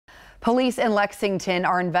Police in Lexington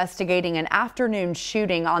are investigating an afternoon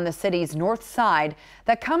shooting on the city's north side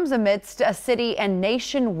that comes amidst a city and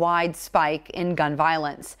nationwide spike in gun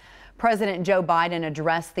violence. President Joe Biden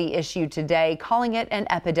addressed the issue today, calling it an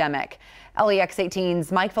epidemic. LEX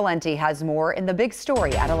 18's Mike Valenti has more in the big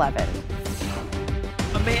story at 11.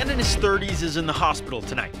 A man in his 30s is in the hospital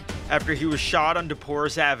tonight after he was shot on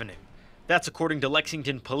DePorres Avenue. That's according to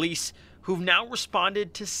Lexington police, who've now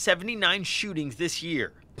responded to 79 shootings this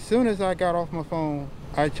year. As soon as I got off my phone,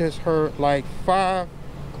 I just heard like five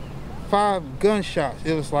gunshots.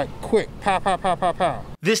 It was like quick, pow, pow, pow, pow, pow.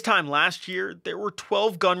 This time last year, there were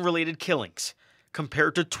 12 gun-related killings,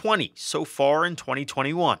 compared to 20 so far in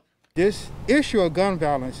 2021. This issue of gun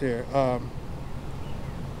violence here,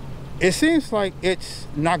 it seems like it's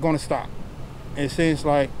not going to stop. It seems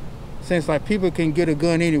like people can get a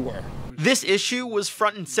gun anywhere. This issue was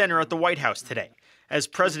front and center at the White House today, as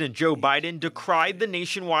President Joe Biden decried the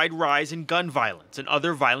nationwide rise in gun violence and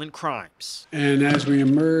other violent crimes. And as we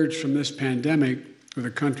emerge from this pandemic, with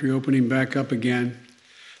the country opening back up again,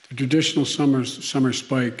 the traditional summer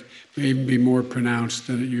spike may even be more pronounced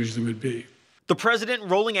than it usually would be. The president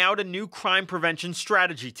rolling out a new crime prevention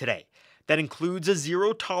strategy today that includes a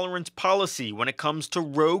zero-tolerance policy when it comes to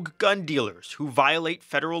rogue gun dealers who violate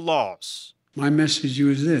federal laws. My message to you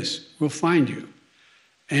is this: we'll find you,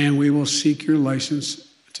 and we will seek your license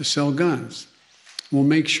to sell guns. We'll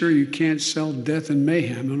make sure you can't sell death and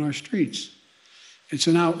mayhem on our streets. It's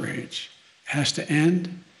an outrage. It has to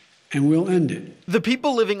end, and we'll end it. The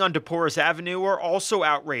people living on DePorres Avenue are also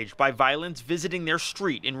outraged by violence visiting their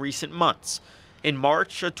street in recent months. In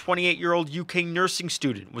March, a 28-year-old UK nursing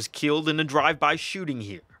student was killed in a drive-by shooting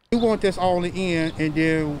here. We want this all to end, and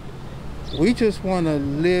then we just want to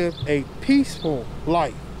live a peaceful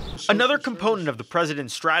life. Another component of the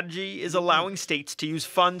president's strategy is allowing states to use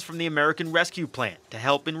funds from the American Rescue Plan to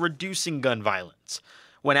help in reducing gun violence.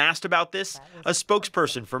 When asked about this, a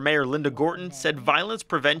spokesperson for Mayor Linda Gorton said violence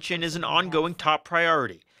prevention is an ongoing top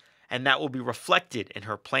priority, and that will be reflected in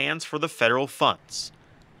her plans for the federal funds.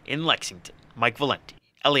 In Lexington, Mike Valenti,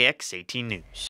 LEX 18 News.